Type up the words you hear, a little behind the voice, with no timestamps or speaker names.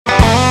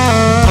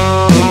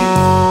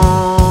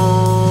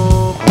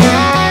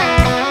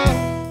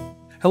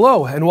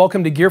Hello and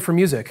welcome to Gear for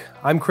Music.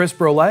 I'm Chris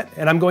Broulette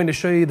and I'm going to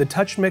show you the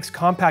TouchMix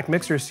Compact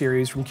Mixer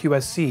Series from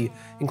QSC,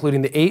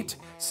 including the 8,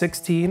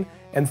 16,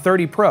 and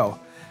 30 Pro.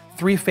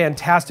 3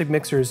 fantastic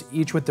mixers,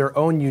 each with their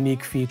own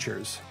unique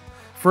features.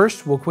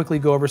 First, we'll quickly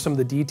go over some of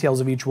the details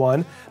of each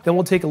one, then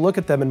we'll take a look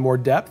at them in more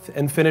depth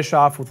and finish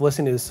off with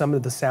listening to some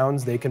of the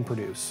sounds they can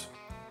produce.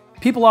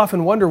 People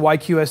often wonder why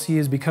QSC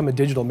has become a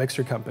digital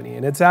mixer company,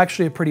 and it's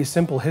actually a pretty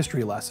simple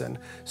history lesson.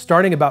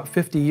 Starting about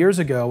 50 years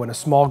ago in a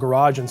small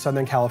garage in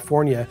Southern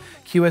California,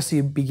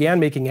 QSC began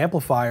making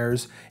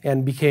amplifiers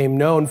and became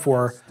known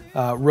for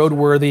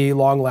roadworthy,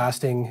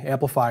 long-lasting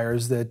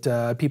amplifiers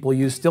that people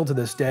use still to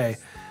this day.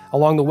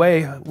 Along the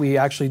way, we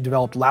actually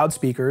developed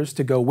loudspeakers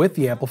to go with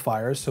the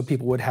amplifiers so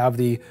people would have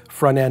the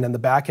front end and the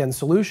back end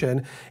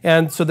solution.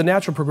 And so the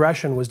natural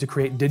progression was to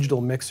create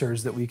digital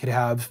mixers that we could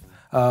have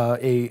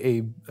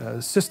a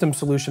system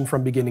solution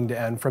from beginning to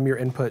end, from your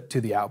input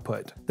to the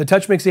output. The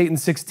TouchMix 8 and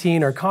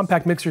 16 are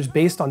compact mixers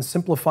based on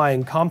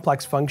simplifying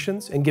complex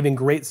functions and giving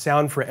great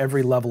sound for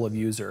every level of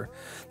user.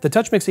 The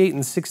TouchMix 8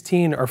 and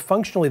 16 are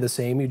functionally the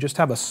same, you just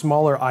have a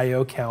smaller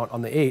I/O count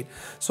on the 8,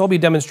 so I'll be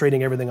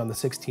demonstrating everything on the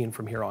 16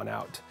 from here on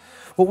out.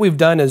 What we've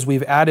done is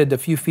we've added a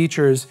few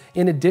features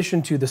in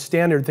addition to the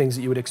standard things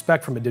that you would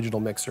expect from a digital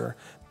mixer.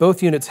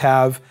 Both units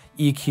have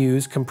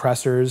EQs,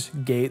 compressors,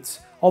 gates,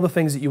 all the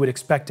things that you would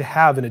expect to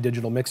have in a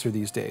digital mixer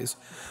these days.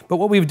 But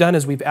what we've done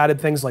is we've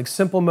added things like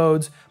simple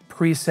modes,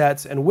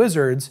 presets, and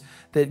wizards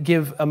that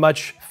give a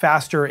much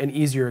faster and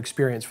easier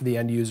experience for the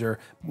end user,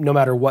 no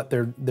matter what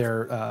their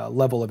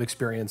level of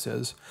experience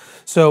is.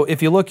 So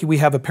if you look, we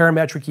have a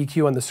parametric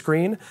EQ on the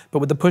screen, but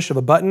with the push of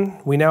a button,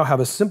 we now have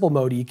a simple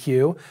mode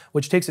EQ,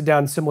 which takes it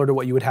down similar to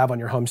what you would have on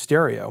your home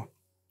stereo.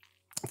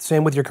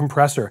 Same with your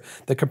compressor.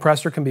 The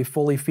compressor can be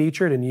fully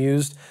featured and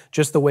used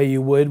just the way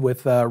you would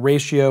with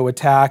ratio,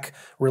 attack,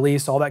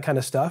 release, all that kind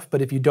of stuff.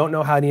 But if you don't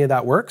know how any of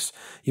that works,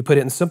 you put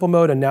it in simple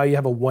mode and now you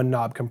have a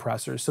one-knob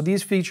compressor. So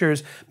these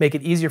features make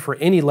it easier for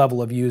any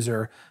level of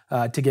user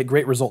to get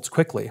great results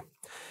quickly.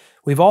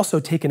 We've also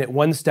taken it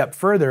one step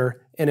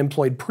further and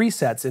employed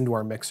presets into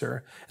our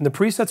mixer. And the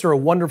presets are a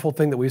wonderful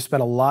thing that we've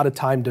spent a lot of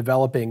time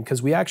developing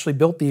because we actually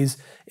built these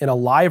in a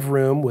live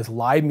room with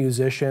live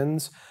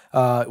musicians,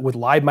 with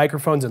live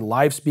microphones and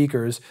live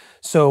speakers,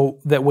 so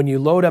that when you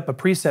load up a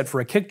preset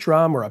for a kick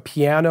drum or a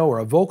piano or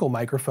a vocal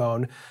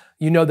microphone,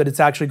 you know that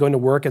it's actually going to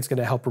work, it's going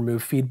to help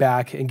remove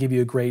feedback and give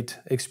you a great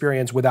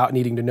experience without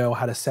needing to know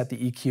how to set the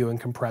EQ and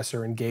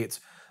compressor and gates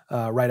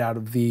right out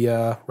of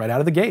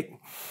the gate.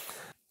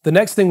 The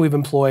next thing we've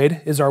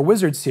employed is our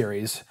wizard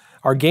series.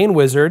 Our gain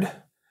wizard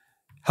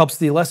helps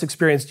the less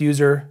experienced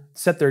user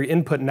set their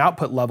input and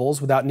output levels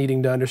without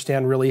needing to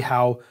understand really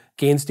how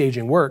gain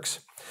staging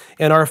works.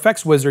 And our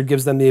effects wizard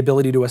gives them the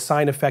ability to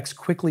assign effects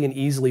quickly and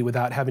easily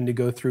without having to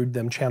go through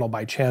them channel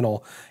by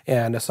channel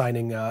and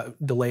assigning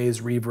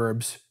delays,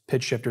 reverbs,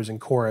 pitch shifters, and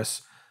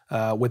chorus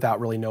without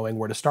really knowing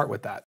where to start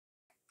with that.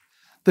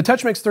 The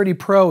TouchMix 30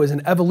 Pro is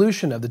an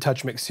evolution of the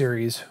TouchMix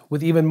series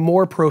with even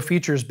more pro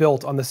features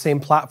built on the same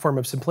platform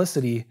of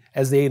simplicity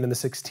as the 8 and the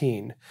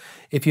 16.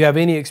 If you have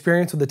any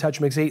experience with the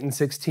TouchMix 8 and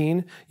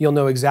 16, you'll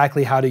know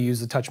exactly how to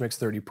use the TouchMix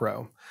 30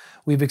 Pro.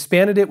 We've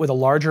expanded it with a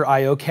larger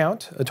I/O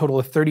count, a total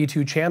of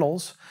 32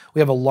 channels. We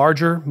have a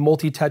larger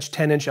multi-touch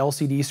 10-inch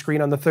LCD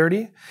screen on the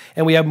 30,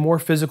 and we have more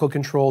physical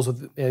controls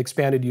with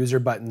expanded user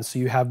buttons, so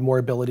you have more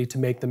ability to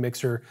make the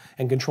mixer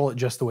and control it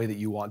just the way that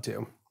you want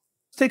to.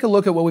 Let's take a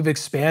look at what we've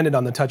expanded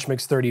on the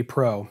TouchMix 30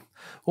 Pro.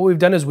 What we've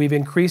done is we've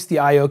increased the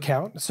I/O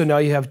count, so now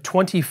you have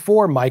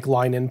 24 mic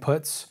line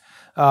inputs,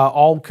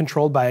 all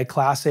controlled by a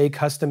Class A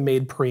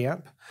custom-made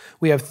preamp.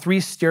 We have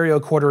 3 stereo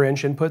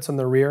 1/4-inch inputs on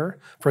the rear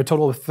for a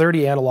total of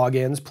 30 analog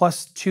ins,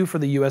 plus 2 for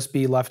the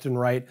USB left and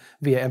right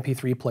via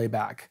MP3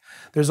 playback.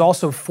 There's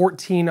also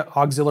 14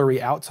 auxiliary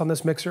outs on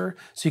this mixer,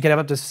 so you can have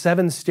up to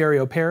 7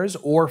 stereo pairs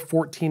or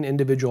 14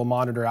 individual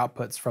monitor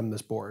outputs from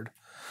this board.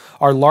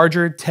 Our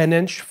larger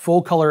 10-inch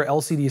full-color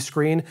LCD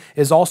screen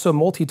is also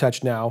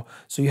multi-touch now,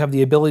 so you have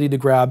the ability to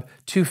grab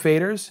 2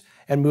 faders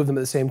and move them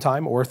at the same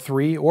time, or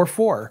 3 or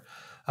 4.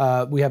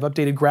 We have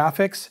updated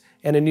graphics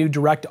and a new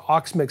direct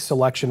aux mix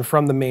selection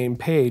from the main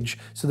page,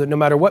 so that no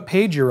matter what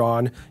page you're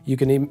on, you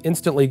can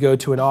instantly go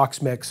to an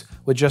aux mix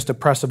with just a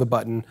press of a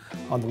button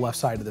on the left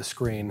side of the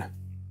screen.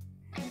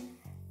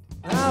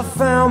 I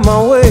found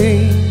my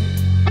way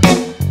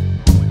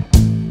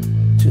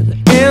to the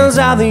ends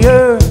of the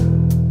earth.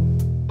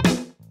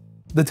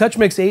 The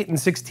TouchMix 8 and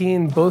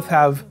 16 both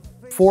have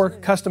 4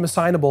 custom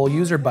assignable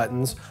user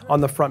buttons on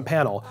the front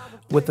panel.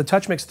 With the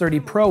TouchMix 30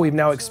 Pro, we've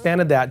now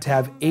expanded that to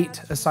have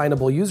 8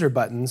 assignable user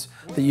buttons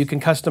that you can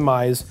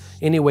customize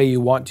any way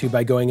you want to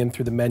by going in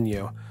through the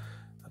menu.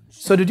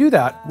 So to do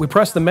that, we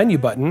press the menu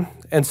button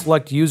and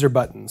select user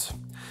buttons.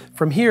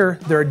 From here,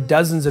 there are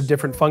dozens of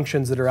different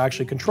functions that are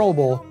actually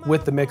controllable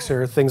with the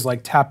mixer, things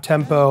like tap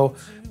tempo,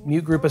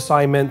 mute group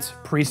assignment,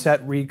 preset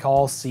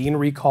recall, scene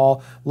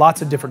recall,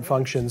 lots of different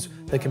functions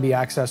that can be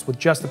accessed with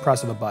just the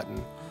press of a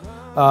button.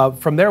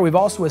 From there, we've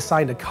also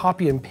assigned a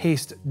copy and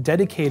paste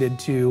dedicated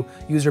to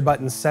user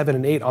buttons 7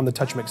 and 8 on the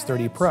TouchMix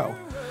 30 Pro.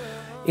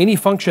 Any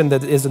function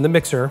that is in the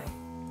mixer,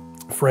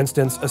 for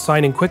instance,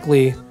 assigning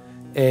quickly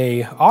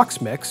a aux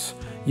mix,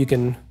 you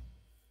can,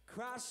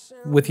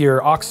 with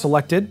your aux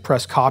selected,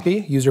 press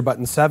copy, user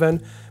button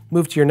 7,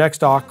 move to your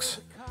next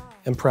aux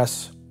and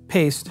press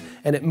paste,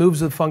 and it moves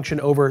the function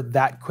over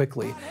that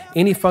quickly.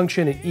 Any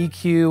function, an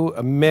EQ,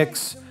 a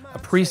mix, a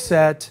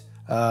preset,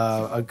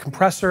 a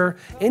compressor,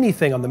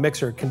 anything on the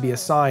mixer can be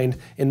assigned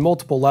in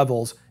multiple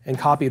levels and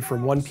copied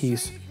from one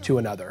piece to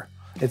another.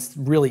 It's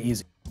really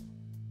easy.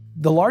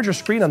 The larger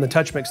screen on the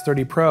TouchMix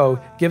 30 Pro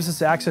gives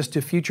us access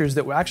to features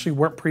that actually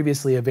weren't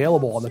previously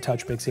available on the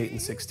TouchMix 8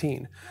 and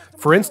 16.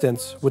 For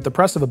instance, with the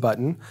press of a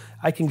button,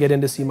 I can get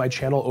in to see my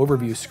channel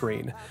overview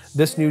screen.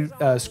 This new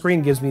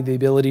screen gives me the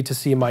ability to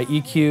see my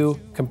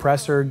EQ,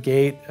 compressor,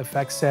 gate,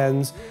 effect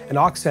sends, and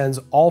aux sends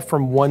all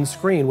from one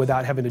screen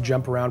without having to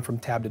jump around from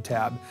tab to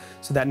tab.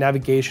 So that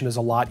navigation is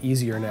a lot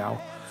easier now.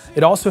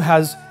 It also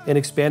has an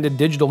expanded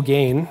digital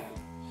gain,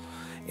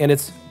 and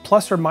it's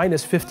plus or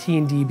minus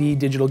 15 dB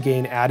digital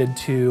gain added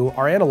to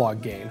our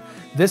analog gain.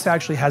 This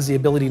actually has the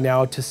ability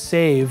now to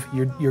save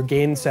your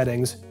gain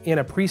settings in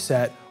a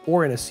preset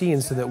or in a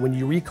scene so that when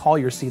you recall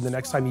your scene the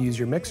next time you use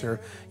your mixer,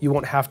 you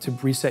won't have to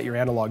reset your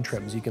analog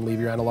trims. You can leave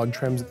your analog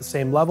trims at the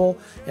same level,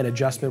 and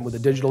adjustment with the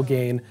digital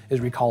gain is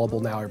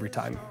recallable now every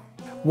time.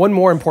 One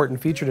more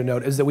important feature to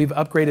note is that we've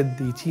upgraded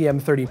the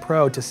TM30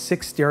 Pro to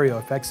 6 stereo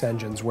effects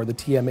engines where the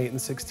TM8 and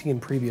 16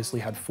 previously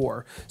had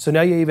 4. So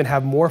now you even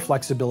have more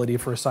flexibility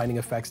for assigning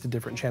effects to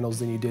different channels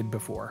than you did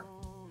before.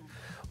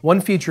 One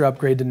feature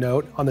upgrade to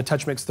note on the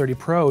TouchMix 30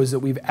 Pro is that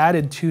we've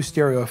added 2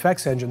 stereo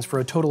effects engines for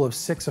a total of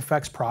 6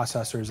 effects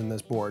processors in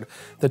this board.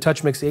 The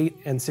TouchMix 8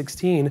 and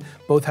 16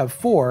 both have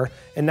 4,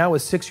 and now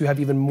with 6 you have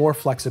even more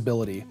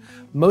flexibility.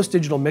 Most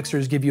digital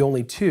mixers give you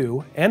only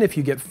 2, and if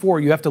you get 4,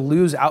 you have to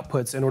lose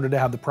outputs in order to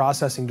have the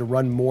processing to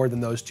run more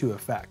than those 2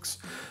 effects.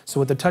 So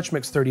with the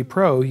TouchMix 30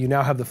 Pro, you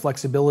now have the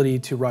flexibility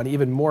to run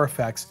even more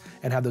effects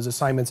and have those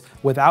assignments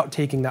without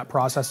taking that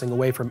processing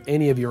away from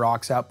any of your aux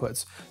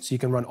outputs. So you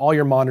can run all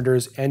your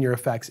monitors and your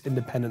effects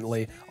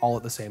independently all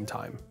at the same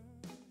time.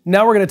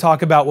 Now we're going to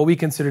talk about what we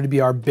consider to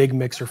be our big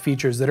mixer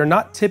features that are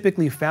not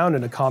typically found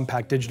in a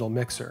compact digital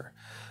mixer.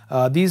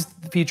 These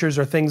features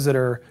are things that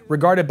are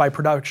regarded by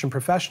production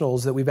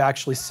professionals that we've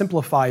actually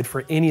simplified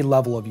for any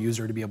level of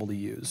user to be able to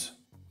use.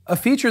 A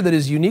feature that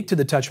is unique to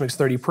the TouchMix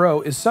 30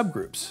 Pro is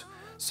subgroups.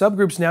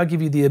 Subgroups now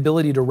give you the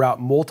ability to route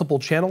multiple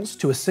channels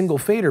to a single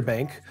fader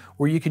bank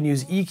where you can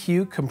use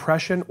EQ,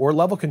 compression, or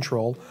level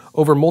control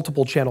over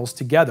multiple channels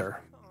together.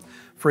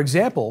 For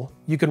example,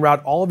 you can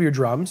route all of your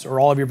drums or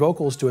all of your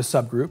vocals to a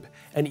subgroup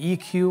and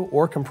EQ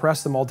or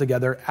compress them all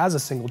together as a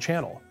single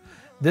channel.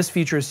 This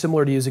feature is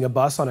similar to using a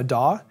bus on a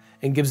DAW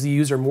and gives the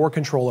user more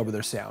control over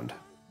their sound.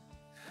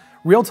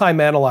 Real-time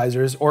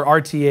analyzers, or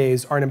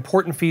RTAs, are an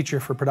important feature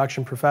for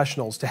production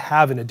professionals to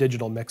have in a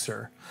digital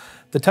mixer.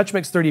 The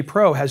TouchMix 30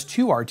 Pro has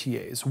 2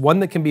 RTAs, one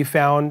that can be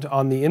found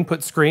on the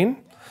input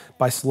screen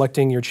by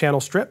selecting your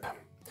channel strip,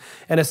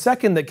 and a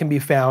second that can be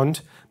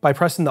found by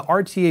pressing the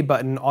RTA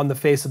button on the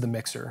face of the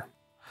mixer.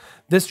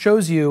 This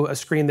shows you a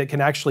screen that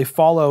can actually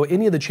follow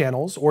any of the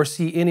channels or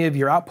see any of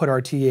your output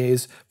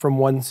RTAs from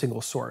one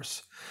single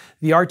source.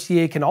 The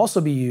RTA can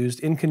also be used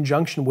in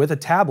conjunction with a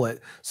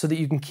tablet so that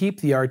you can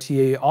keep the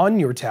RTA on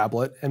your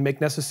tablet and make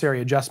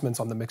necessary adjustments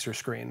on the mixer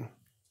screen.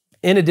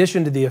 In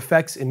addition to the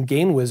effects and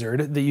gain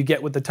wizard that you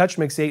get with the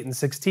TouchMix 8 and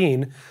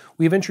 16,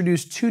 we've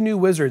introduced 2 new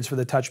wizards for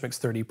the TouchMix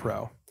 30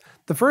 Pro.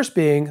 The first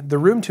being the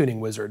room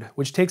tuning wizard,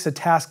 which takes a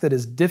task that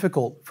is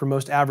difficult for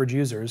most average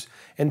users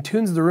and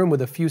tunes the room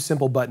with a few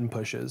simple button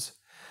pushes.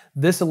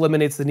 This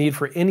eliminates the need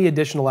for any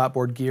additional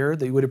outboard gear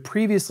that you would have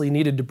previously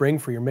needed to bring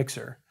for your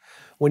mixer.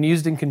 When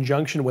used in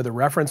conjunction with a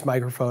reference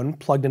microphone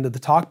plugged into the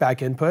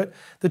talkback input,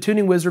 the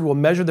tuning wizard will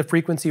measure the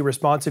frequency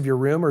response of your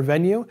room or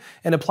venue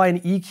and apply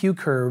an EQ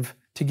curve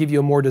to give you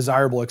a more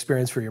desirable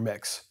experience for your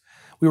mix.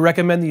 We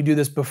recommend that you do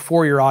this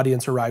before your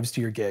audience arrives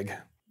to your gig.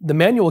 The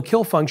manual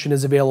kill function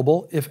is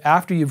available if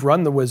after you've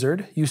run the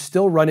wizard, you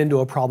still run into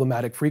a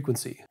problematic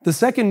frequency. The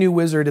second new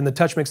wizard in the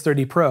TouchMix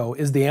 30 Pro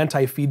is the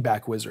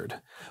anti-feedback wizard.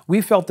 We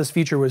felt this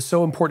feature was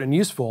so important and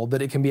useful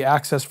that it can be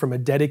accessed from a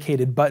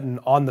dedicated button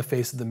on the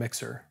face of the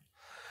mixer.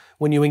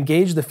 When you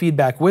engage the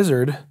feedback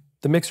wizard,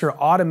 the mixer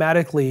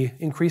automatically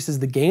increases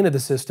the gain of the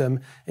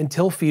system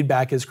until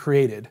feedback is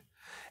created,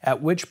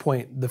 at which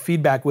point the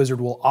feedback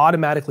wizard will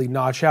automatically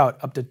notch out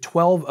up to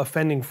 12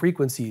 offending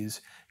frequencies,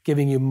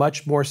 giving you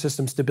much more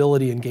system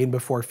stability and gain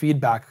before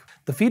feedback.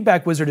 The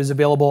feedback wizard is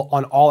available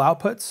on all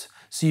outputs,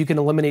 so you can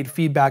eliminate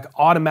feedback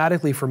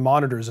automatically from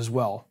monitors as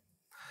well.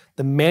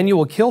 The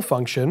manual kill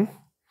function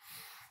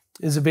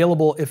is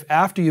available if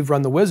after you've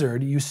run the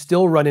wizard, you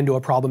still run into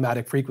a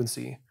problematic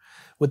frequency.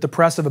 With the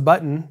press of a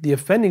button, the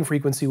offending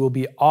frequency will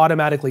be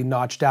automatically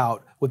notched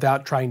out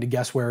without trying to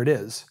guess where it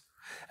is.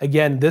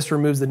 Again, this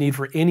removes the need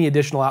for any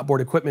additional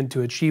outboard equipment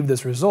to achieve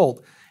this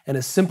result and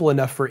is simple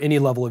enough for any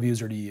level of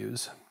user to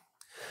use.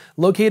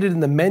 Located in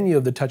the menu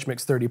of the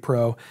TouchMix 30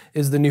 Pro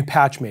is the new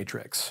patch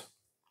matrix.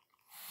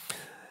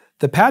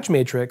 The patch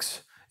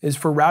matrix is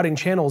for routing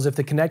channels if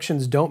the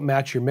connections don't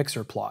match your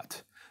mixer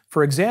plot.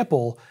 For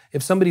example,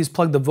 if somebody's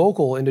plugged the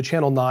vocal into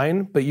channel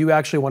 9, but you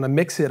actually want to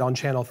mix it on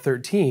channel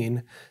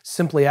 13,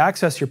 simply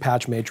access your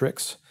patch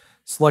matrix,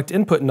 select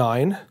input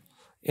 9,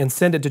 and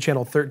send it to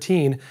channel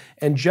 13,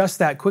 and just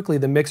that quickly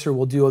the mixer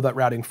will do all that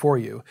routing for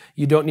you.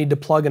 You don't need to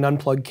plug and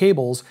unplug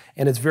cables,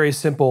 and it's very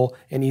simple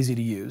and easy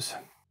to use.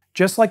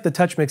 Just like the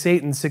TouchMix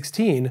 8 and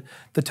 16,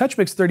 the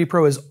TouchMix 30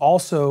 Pro is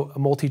also a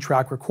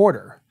multi-track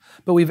recorder.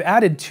 But we've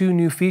added 2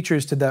 new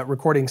features to that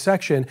recording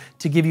section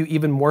to give you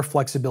even more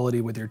flexibility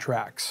with your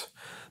tracks.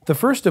 The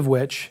first of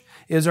which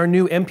is our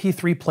new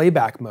MP3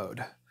 playback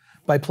mode.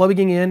 By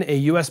plugging in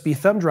a USB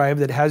thumb drive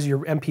that has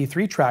your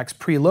MP3 tracks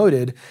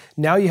preloaded,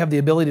 now you have the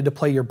ability to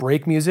play your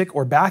break music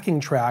or backing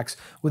tracks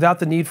without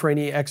the need for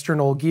any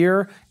external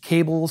gear,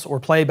 cables, or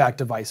playback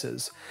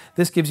devices.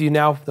 This gives you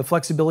now the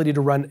flexibility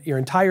to run your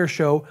entire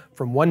show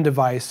from one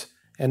device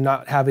and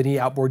not have any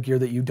outboard gear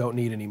that you don't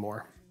need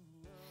anymore.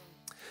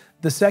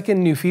 The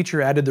second new feature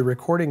added to the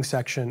recording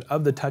section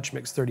of the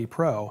TouchMix 30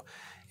 Pro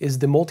is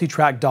the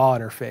multi-track DAW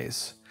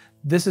interface.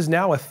 This is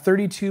now a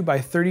 32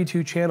 by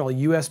 32 channel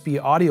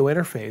USB audio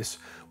interface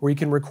where you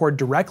can record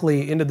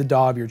directly into the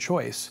DAW of your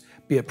choice,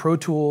 be it Pro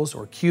Tools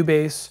or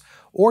Cubase,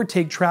 or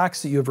take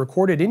tracks that you have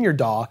recorded in your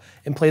DAW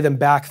and play them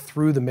back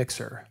through the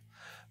mixer.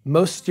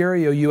 Most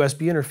stereo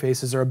USB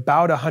interfaces are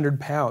about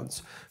 100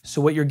 pounds, so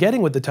what you're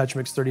getting with the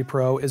TouchMix 30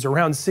 Pro is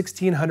around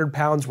 1,600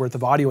 pounds worth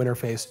of audio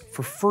interface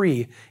for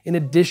free, in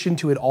addition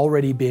to it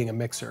already being a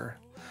mixer.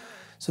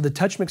 So the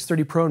TouchMix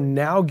 30 Pro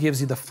now gives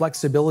you the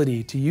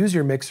flexibility to use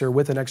your mixer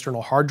with an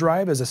external hard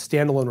drive as a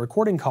standalone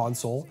recording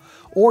console,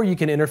 or you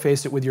can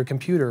interface it with your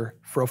computer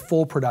for a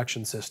full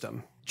production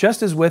system.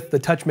 Just as with the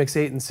TouchMix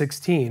 8 and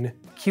 16,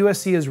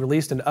 QSC has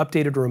released an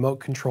updated remote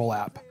control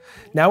app.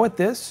 Now with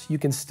this, you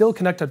can still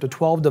connect up to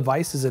 12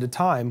 devices at a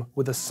time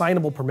with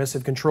assignable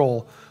permissive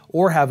control,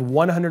 or have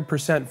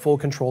 100% full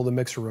control of the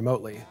mixer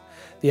remotely.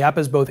 The app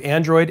is both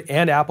Android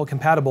and Apple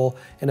compatible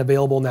and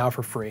available now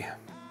for free.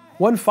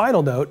 One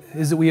final note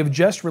is that we have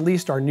just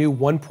released our new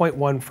 1.1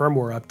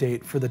 firmware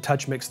update for the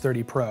TouchMix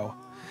 30 Pro.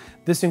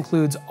 This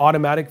includes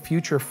automatic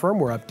future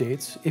firmware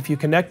updates if you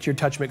connect your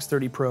TouchMix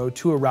 30 Pro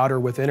to a router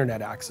with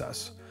internet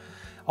access.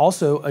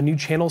 Also, a new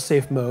channel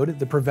safe mode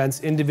that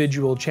prevents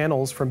individual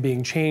channels from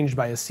being changed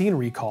by a scene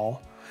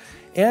recall,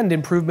 and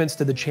improvements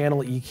to the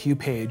channel EQ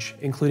page,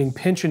 including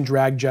pinch and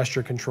drag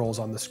gesture controls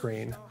on the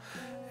screen,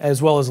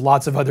 as well as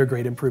lots of other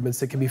great improvements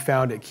that can be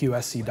found at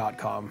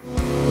QSC.com.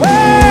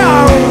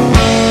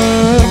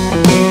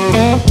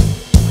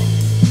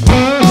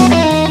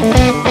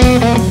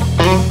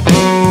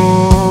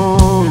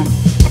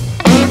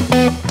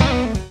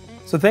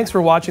 So thanks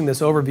for watching this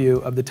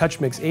overview of the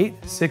TouchMix 8,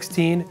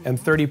 16, and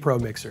 30 Pro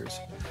mixers.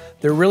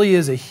 There really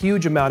is a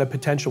huge amount of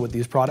potential with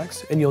these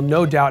products, and you'll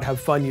no doubt have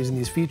fun using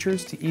these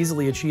features to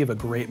easily achieve a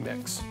great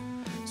mix.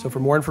 So for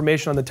more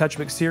information on the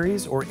TouchMix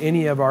series or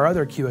any of our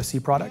other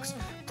QSC products,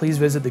 please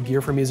visit the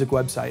Gear for Music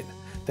website.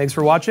 Thanks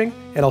for watching,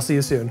 and I'll see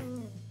you soon.